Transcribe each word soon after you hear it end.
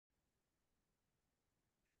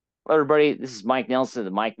Hello, everybody. This is Mike Nelson of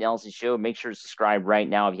the Mike Nelson Show. Make sure to subscribe right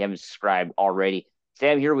now if you haven't subscribed already.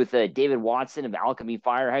 Today I'm here with David Watson of Alchemy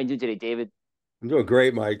Fire. How you doing today, David? I'm doing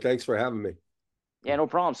great, Mike. Thanks for having me. Yeah, no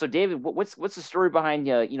problem. So, David, what's the story behind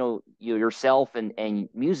yourself and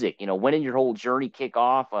music? When did your whole journey kick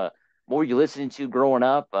off? What were you listening to growing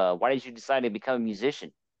up? Why did you decide to become a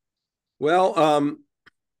musician? Well,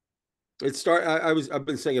 I've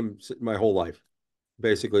been singing my whole life,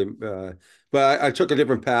 basically, but I took a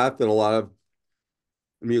different path than a lot of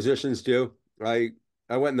musicians do. I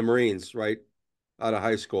went in the Marines right out of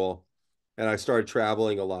high school, and I started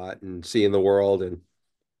traveling a lot and seeing the world. And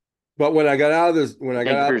but when I got out of this, when I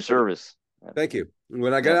got Thank you for out, your service. thank you.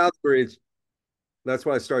 When I got Yep. out of the Marines, that's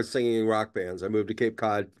when I started singing in rock bands. I moved to Cape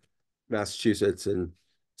Cod, Massachusetts, and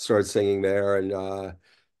started singing there. And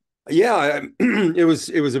Yeah,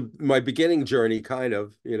 my beginning journey, kind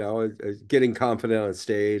of, getting confident on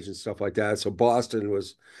stage and stuff like that. So Boston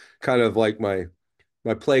was kind of like my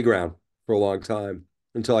playground for a long time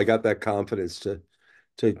until I got that confidence to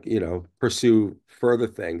pursue further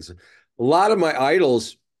things. A lot of my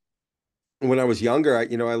idols when I was younger, I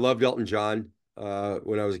loved Elton John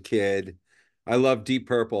when I was a kid. I loved Deep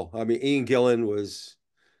Purple. I mean, Ian Gillan was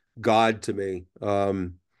God to me.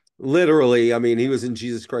 Literally, I mean, he was in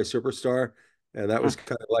Jesus Christ Superstar, and that was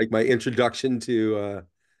kind of like my introduction to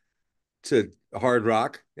hard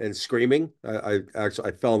rock and screaming. I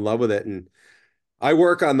fell in love with it, and I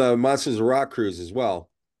work on the Monsters of Rock cruise as well.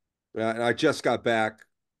 And I just got back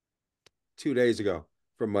 2 days ago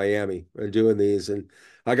from Miami and doing these, and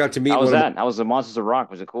I got to meet How was one of my. that? How was the Monsters of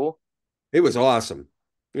Rock? Was it cool? It was awesome.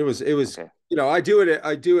 It was. Okay. I do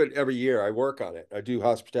it every year. I work on it. I do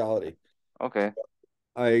hospitality. Okay.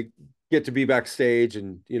 I get to be backstage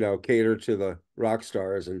and cater to the rock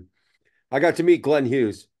stars. And I got to meet Glenn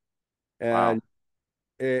Hughes, Wow. and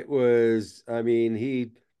it was, I mean,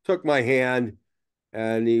 he took my hand,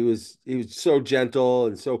 and he was so gentle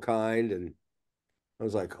and so kind, and I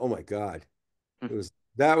was like, oh my God.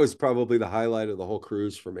 That was probably the highlight of the whole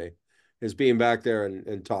cruise for me, is being back there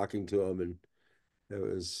and talking to him. And it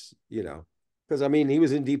was, because I mean, he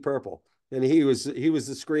was in Deep Purple, and he was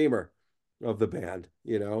the screamer of the band,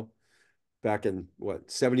 back in what,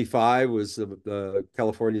 75 was the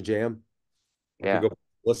California Jam. You could Yeah. go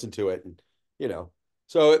listen to it, and you know.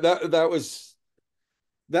 So that was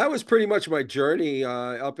pretty much my journey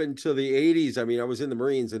up into the 80s. I mean, I was in the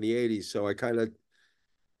Marines in the 80s, so I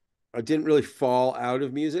didn't really fall out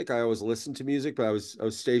of music. I always listened to music, but I was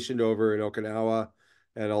stationed over in Okinawa,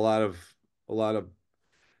 and a lot of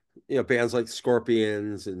bands like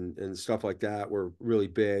Scorpions and stuff like that were really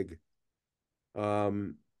big.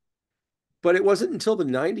 Um, but it wasn't until the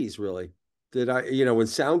 90s really that when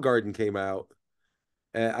Soundgarden came out,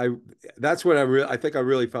 I that's when I think I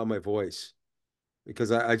really found my voice, because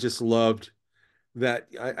I just loved that.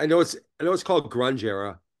 I know it's called grunge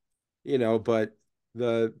era, but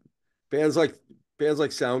the bands like bands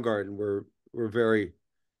like Soundgarden were very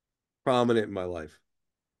prominent in my life.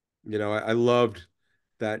 I loved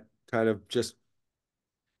that kind of just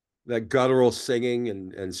that guttural singing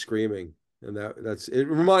and screaming, and that's it.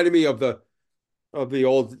 Reminded me of the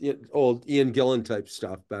old Ian Gillan type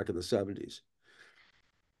stuff back in the 70s.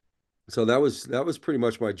 So that was pretty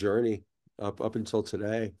much my journey up until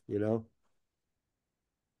today. So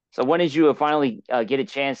when did you finally get a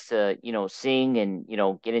chance to, sing and,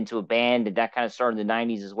 get into a band? Did that kind of start in the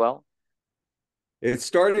 90s as well? It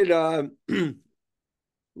started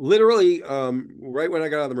literally right when I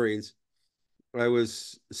got out of the Marines. I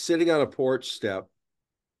was sitting on a porch step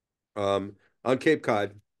um, on Cape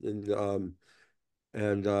Cod, and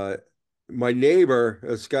my neighbor,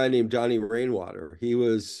 this guy named Donnie Rainwater, he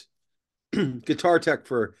was guitar tech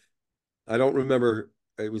for, I don't remember,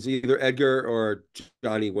 it was either Edgar or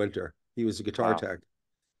Johnny Winter. He was a guitar Wow. tech,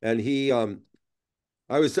 and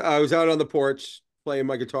I was out on the porch playing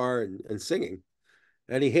my guitar and singing,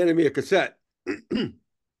 and he handed me a cassette. And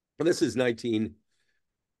this is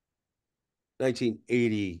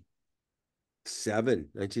 1987,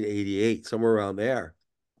 1988, somewhere around there.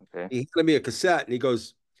 Okay. He handed me a cassette, and he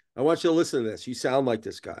goes, I want you to listen to this. You sound like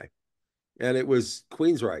this guy. And it was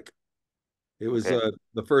Queensryche. It was Okay.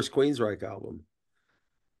 the first Queensryche album,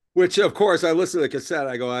 which of course I listened to the cassette.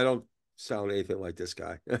 I go, I don't sound anything like this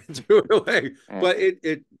guy. Threw it away. Yeah. But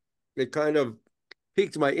it kind of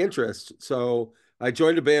piqued my interest. So I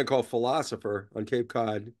joined a band called Philosopher on Cape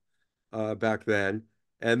Cod back then.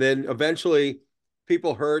 And then eventually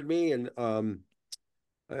people heard me, and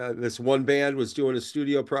this one band was doing a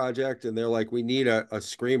studio project, and they're like, we need a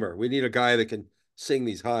screamer. We need a guy that can sing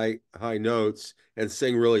these high notes and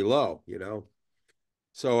sing really low.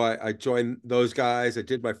 So I joined those guys. I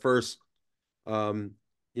did my first, um,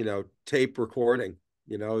 tape recording.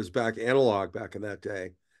 It was back analog back in that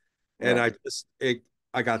day. And Yeah.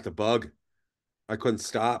 I got the bug. I couldn't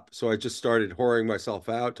stop. So I just started whoring myself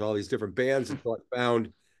out to all these different bands until I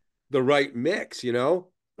found the right mix.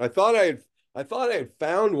 I thought I had I thought I had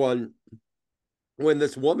found one when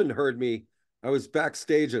this woman heard me. I was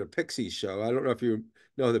backstage at a Pixies show. I don't know if you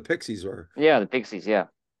know who the Pixies were. Yeah, the Pixies. Yeah.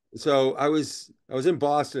 So I was in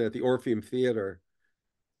Boston at the Orpheum Theater,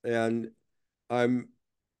 and I'm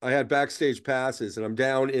I had backstage passes, and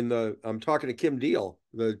I'm talking to Kim Deal,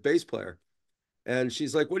 the bass player. And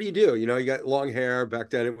she's like, "What do? You got long hair. Back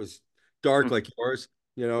then it was dark Hmm. like yours.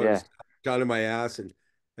 It Yeah. was down to my ass."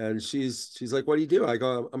 And she's like, "What do you do?" I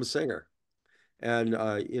go, "I'm a singer." And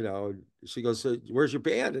she goes, "So where's your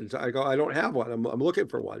band?" And I go, "I don't have one. I'm looking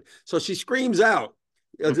for one." So she screams out,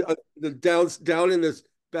 down in this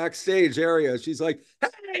backstage area. She's like, "Hey,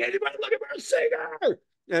 anybody looking for a singer?"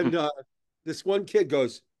 And this one kid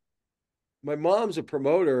goes, "My mom's a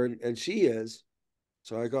promoter, and she is."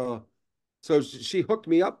 So I go, so she hooked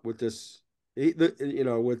me up with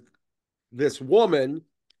with this woman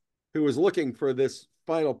who was looking for this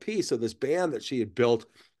final piece of this band that she had built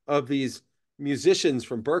of these musicians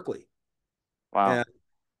from Berkeley. Wow. And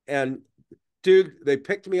and dude, they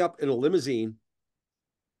picked me up in a limousine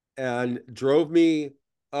and drove me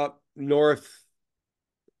up north,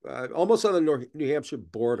 almost on the New Hampshire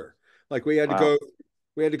border. Like Wow.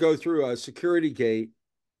 we had to go through a security gate,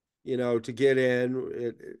 to get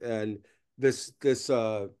in. And this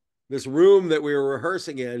room that we were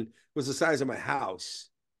rehearsing in was the size of my house.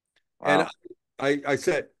 And Wow. I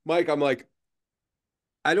said, Mike, I'm like,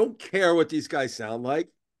 I don't care what these guys sound like.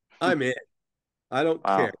 I'm in. I don't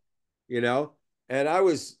care, Wow. you know? And I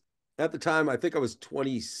was at the time, I think I was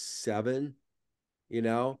 27, you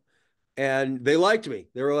know, and they liked me.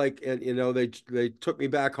 They were like, and they took me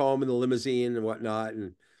back home in the limousine and whatnot.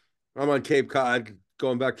 And I'm on Cape Cod,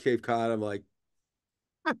 going back to Cape Cod. I'm like,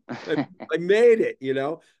 I, I made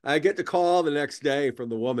it. I get the call the next day from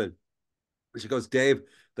the woman. She goes, Dave,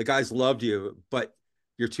 the guys loved you, but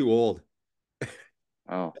you're too old.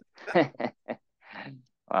 Oh.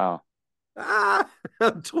 Wow. Ah,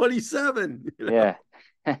 I'm 27. Yeah.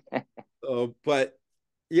 But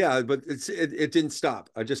yeah, but it didn't stop.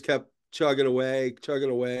 I just kept chugging away,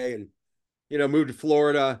 and moved to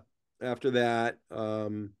Florida after that.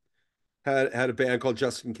 Had a band called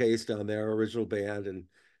Just in Case down there, original band, and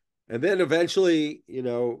then eventually,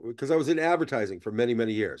 because I was in advertising for many,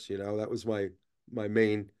 many years, that was my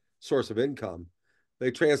main source of income.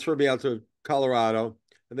 They transferred me out to Colorado,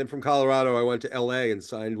 and then from Colorado, I went to LA and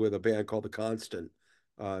signed with a band called The Constant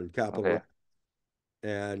on Capitol Okay. Records,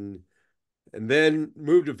 and then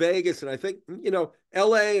moved to Vegas. And I think,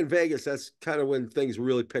 LA and Vegas, that's kind of when things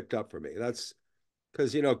really picked up for me. That's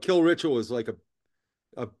because, Kill Ritual was like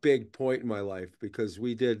a big point in my life because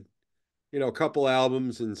we did, a couple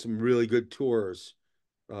albums and some really good tours,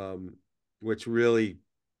 um, which really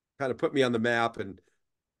kind of put me on the map, and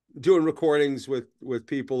doing recordings with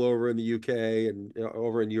people over in the UK and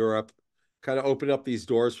over in Europe kind of opened up these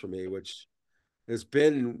doors for me, which has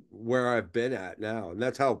been where I've been at now. And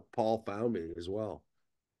that's how Paul found me as well.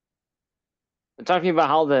 Talking about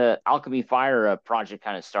how the Alchemy Fire project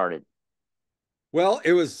kind of started. Well,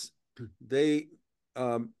 it was they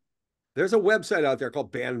um there's a website out there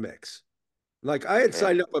called Bandmix. Like I had Okay.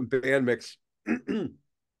 signed up on Bandmix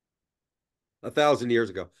 1,000 years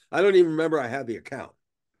ago. I don't even remember I had the account,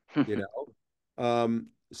 you know.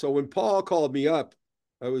 So when Paul called me up,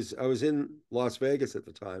 I was in Las Vegas at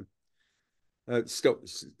the time.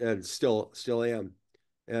 Still am.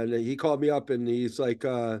 And he called me up and he's like,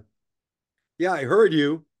 "Yeah, I heard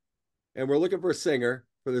you, and we're looking for a singer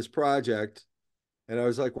for this project." And I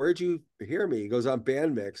was like, "Where'd you hear me?" He goes, "On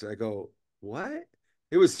Bandmix." And I go, "What?"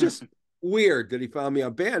 It was just weird that he found me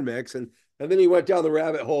on Bandmix, and then he went down the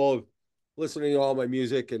rabbit hole of listening to all my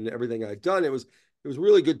music and everything I'd done. It was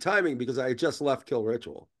really good timing because I had just left Kill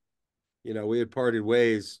Ritual. We had parted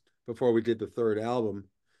ways before we did the third album,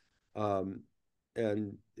 um,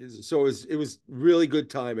 and so it was really good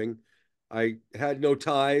timing. I had no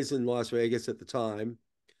ties in Las Vegas at the time,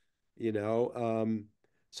 you know.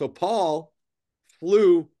 So Paul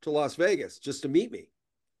flew to Las Vegas just to meet me.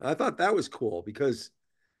 I thought that was cool because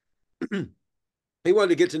he wanted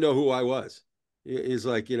to get to know who I was. He's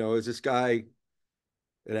like, is this guy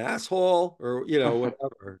an asshole or,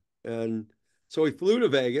 whatever? And so he flew to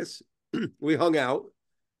Vegas. We hung out.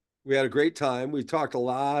 We had a great time. We talked a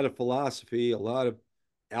lot of philosophy, a lot of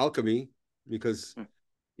alchemy, because I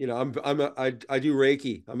do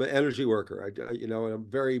Reiki. I'm an energy worker. And I'm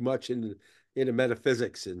very much into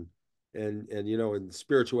metaphysics and and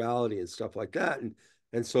spirituality and stuff like that,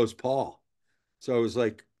 and so is Paul. So it was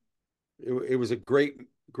like it was a great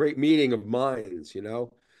meeting of minds.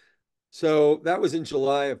 So that was in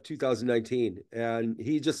July of 2019, and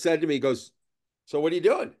he just said to me, he goes, "So what are you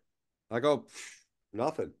doing?" I go,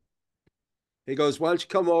 "Nothing." He goes, "Why don't you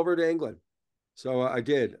come over to England?" So I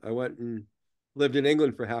did. I went and lived in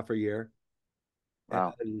England for half a year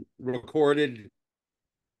Wow. and recorded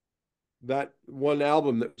that one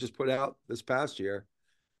album that just put out this past year.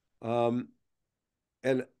 Um,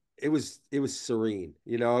 and it was serene.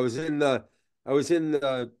 I was in the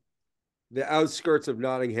outskirts of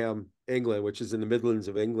Nottingham, England, which is in the Midlands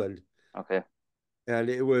of England, Okay. and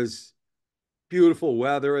it was beautiful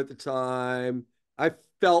weather at the time. I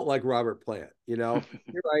felt like Robert Plant. Here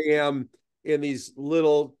I am in these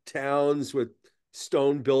little towns with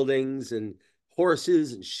stone buildings and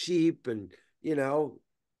horses and sheep you know,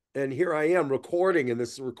 and here I am recording in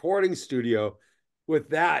this recording studio with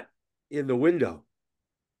that in the window.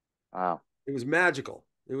 Wow. It was magical.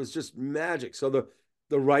 It was just magic. So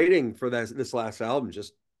the writing for this last album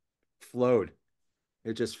just flowed.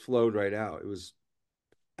 It just flowed right out. It was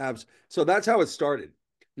so that's how it started.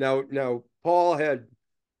 Now Paul had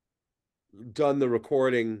done the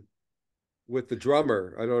recording with the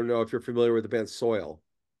drummer. I don't know if you're familiar with the band Soil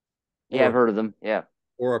Yeah, I've or heard of them. Yeah.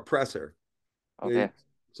 Oppressor. They, Okay.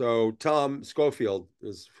 so Tom Schofield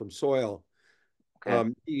is from Soil.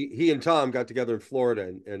 Okay. He and Tom got together in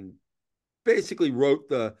Florida and basically wrote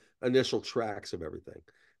the initial tracks of everything.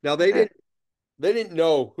 Now Okay. they didn't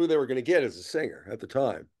know who they were going to get as a singer at the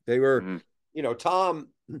time. They were, Hmm. Tom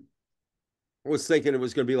was thinking it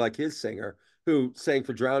was going to be like his singer who sang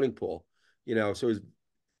for Drowning Pool. So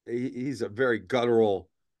he's a very guttural,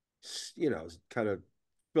 kind of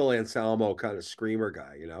Phil Anselmo kind of screamer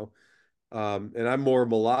guy. And I'm more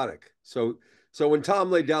melodic. So when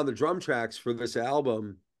Tom laid down the drum tracks for this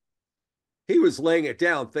album, he was laying it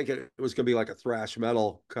down thinking it was going to be like a thrash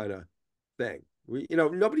metal kind of thing.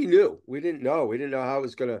 Nobody knew. We didn't know. We didn't know how it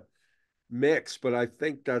was going to mix, but I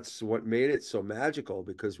think that's what made it so magical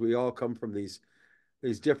because we all come from these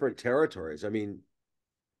different territories. I mean,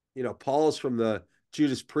 Paul's from the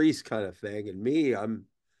Judas Priest kind of thing, and me, I'm,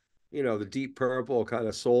 the Deep Purple kind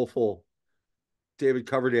of soulful David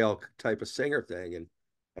Coverdale type of singer thing,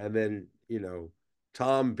 and then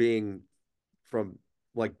Tom being from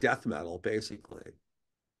like death metal, basically.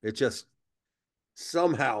 It just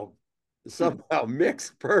somehow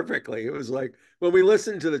mixed perfectly. It was like when we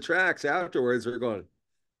listened to the tracks afterwards, we are going,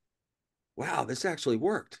 "Wow, this actually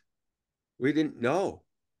worked." We didn't know.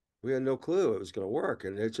 We had no clue it was going to work,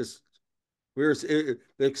 and the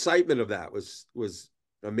excitement of that was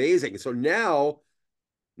amazing. So now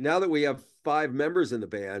that we have 5 members in the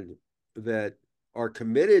band that are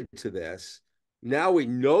committed to this, now we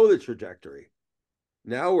know the trajectory.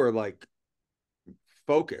 Now we're like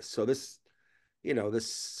focused. So this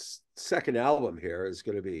second album here is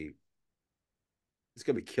going to be it's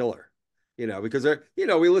going to be killer. Because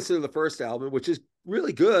we listened to the first album, which is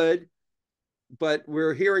really good, but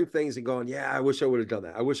we're hearing things and going, yeah, I wish I would have done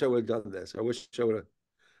that. I wish I would have done this. I wish I would have,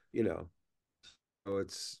 you know. So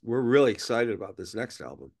we're really excited about this next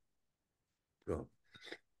album. Oh.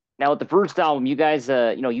 Now with the first album, you guys,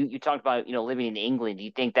 you talked about, living in England. Do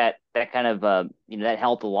you think that kind of, that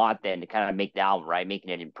helped a lot then to kind of make the album, right?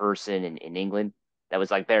 Making it in person in England, that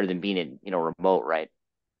was like better than being in, remote, right?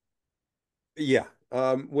 Yeah.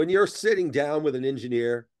 When you're sitting down with an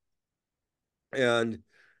engineer and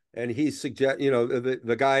he suggest,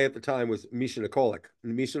 the guy at the time was Misha Nikolic.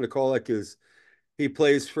 And Misha Nikolic he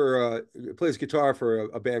plays guitar for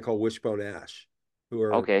a band called Wishbone Ash, who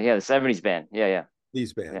are Okay, yeah, the '70s band, yeah, yeah,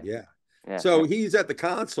 these band, yeah, yeah. yeah, So yeah. he's at the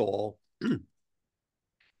console and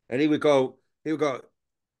he would go,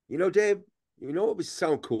 Dave, what would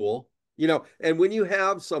sound cool? And when you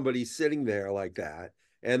have somebody sitting there like that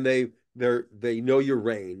and they know your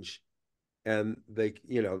range and they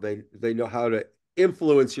know how to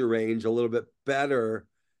influence your range a little bit better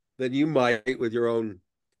than you might with your own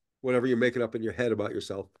whatever you're making up in your head about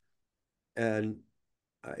yourself. And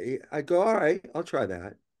I go, all right, I'll try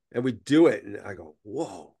that. And we do it. And I go,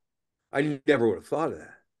 whoa, I never would have thought of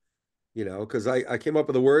that, because I came up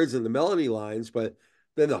with the words and the melody lines, but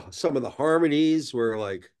then some of the harmonies were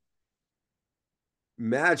like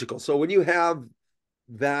magical. So when you have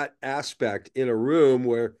that aspect in a room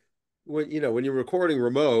where when you're recording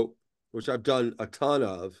remote, which I've done a ton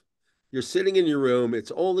of, you're sitting in your room,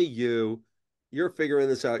 it's only you're figuring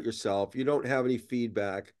this out yourself. You don't have any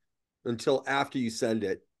feedback until after you send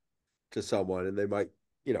it to someone and they might,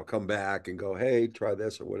 come back and go, "Hey, try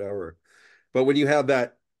this or whatever." But when you have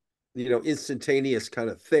that instantaneous kind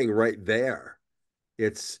of thing right there.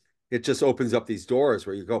 It's it just opens up these doors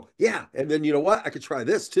where you go, yeah, and then you know what? I could try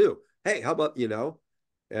this too. Hey, how about,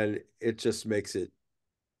 and it just makes it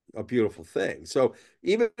a beautiful thing. So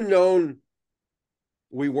even though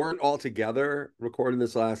we weren't all together recording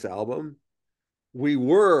this last album, we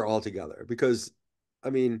were all together because I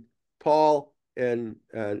mean, Paul and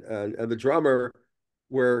the drummer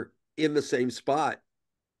were in the same spot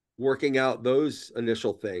working out those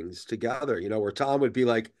initial things together, where Tom would be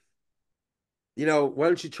like, why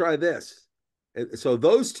don't you try this? And so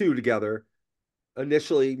those two together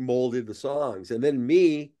initially molded the songs. And then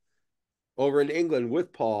me over in England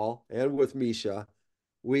with Paul and with Misha,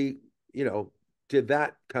 we, you know, did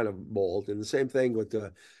that kind of mold. And the same thing with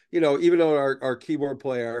even though our keyboard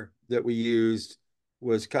player that we used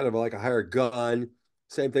was kind of like a hired gun,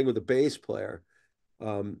 same thing with the bass player.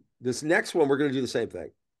 This next one, we're going to do the same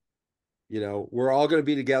thing. We're all going to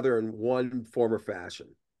be together in one form or fashion.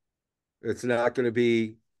 It's not going to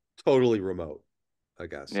be totally remote, I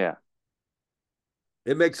guess. Yeah.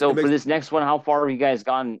 It makes it So for makes this next one, how far have you guys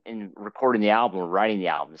gone in recording the album or writing the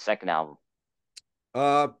album, the second album?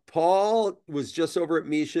 Paul was just over at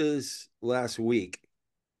Misha's last week,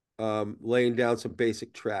 laying down some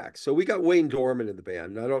basic tracks. So we got Wayne Dorman in the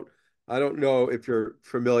band. And I don't know if you're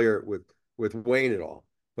familiar with Wayne at all,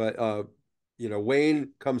 but Wayne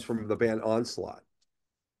comes from the band Onslaught.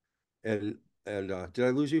 And did I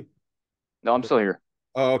lose you? No, I'm still here.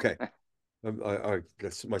 Oh, okay. I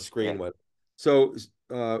guess my screen Yeah. went. So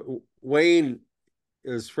Wayne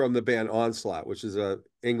is from the band Onslaught, which is a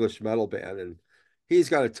English metal band, and he's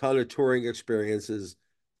got a ton of touring experiences,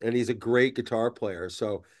 and he's a great guitar player.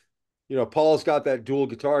 So, Paul's got that dual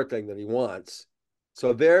guitar thing that he wants.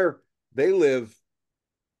 So they live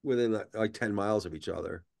within like 10 miles of each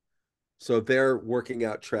other. So they're working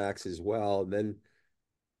out tracks as well. And then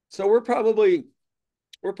so we're probably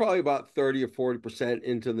about 30 or 40%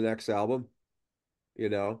 into the next album, you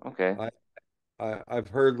know. Okay. I, I've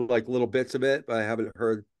heard like little bits of it, but I haven't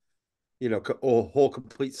heard, whole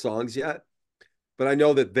complete songs yet. But I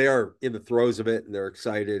know that they're in the throes of it and they're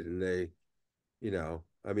excited and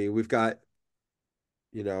I mean, we've got,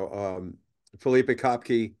 you know, um, Felipe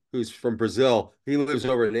Kopke, who's from Brazil. He lives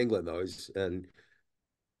over in England though.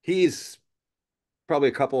 He's probably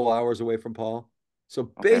a couple of hours away from Paul. So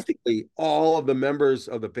Okay. basically, all of the members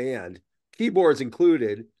of the band, keyboards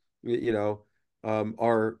included,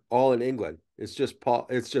 are all in England. It's just Paul.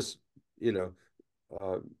 It's just you know,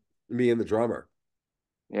 uh, me and the drummer.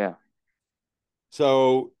 Yeah.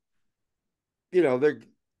 So they're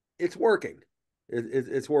it's working.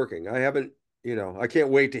 It's working. I haven't, I can't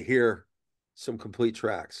wait to hear some complete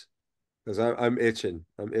tracks because I'm itching.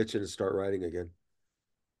 I'm itching to start writing again.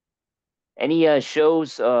 Any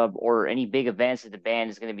shows or any big events that the band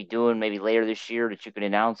is going to be doing maybe later this year that you can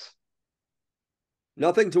announce?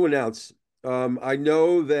 Nothing to announce. I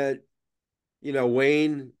know that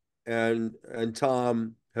Wayne and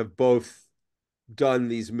Tom have both done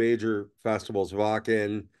these major festivals,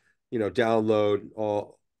 Wacken, Download,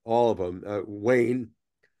 all of them. Wayne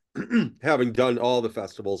having done all the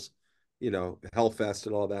festivals, Hellfest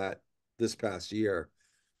and all that this past year,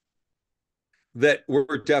 that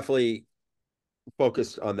we're definitely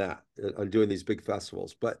focused on that, on doing these big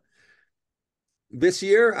festivals. But this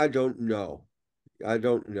year, I don't know. I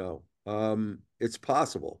don't know. It's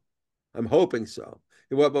possible. I'm hoping so.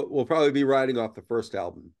 But we'll probably be writing off the first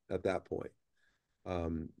album at that point.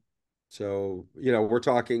 Um, so we're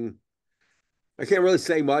talking. I can't really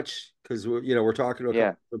say much because we're talking to a couple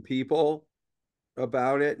Yeah. of people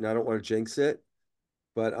about it, and I don't want to jinx it.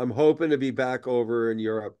 But I'm hoping to be back over in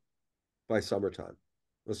Europe by summertime.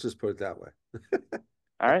 Let's just put it that way.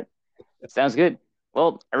 All right. Sounds good.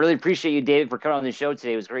 Well, I really appreciate you, David, for coming on the show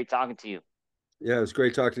today. It was great talking to you. Yeah, it was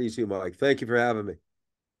great talking to you too, Mike. Thank you for having me.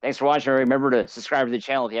 Thanks for watching. Remember to subscribe to the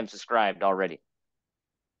channel if you haven't subscribed already.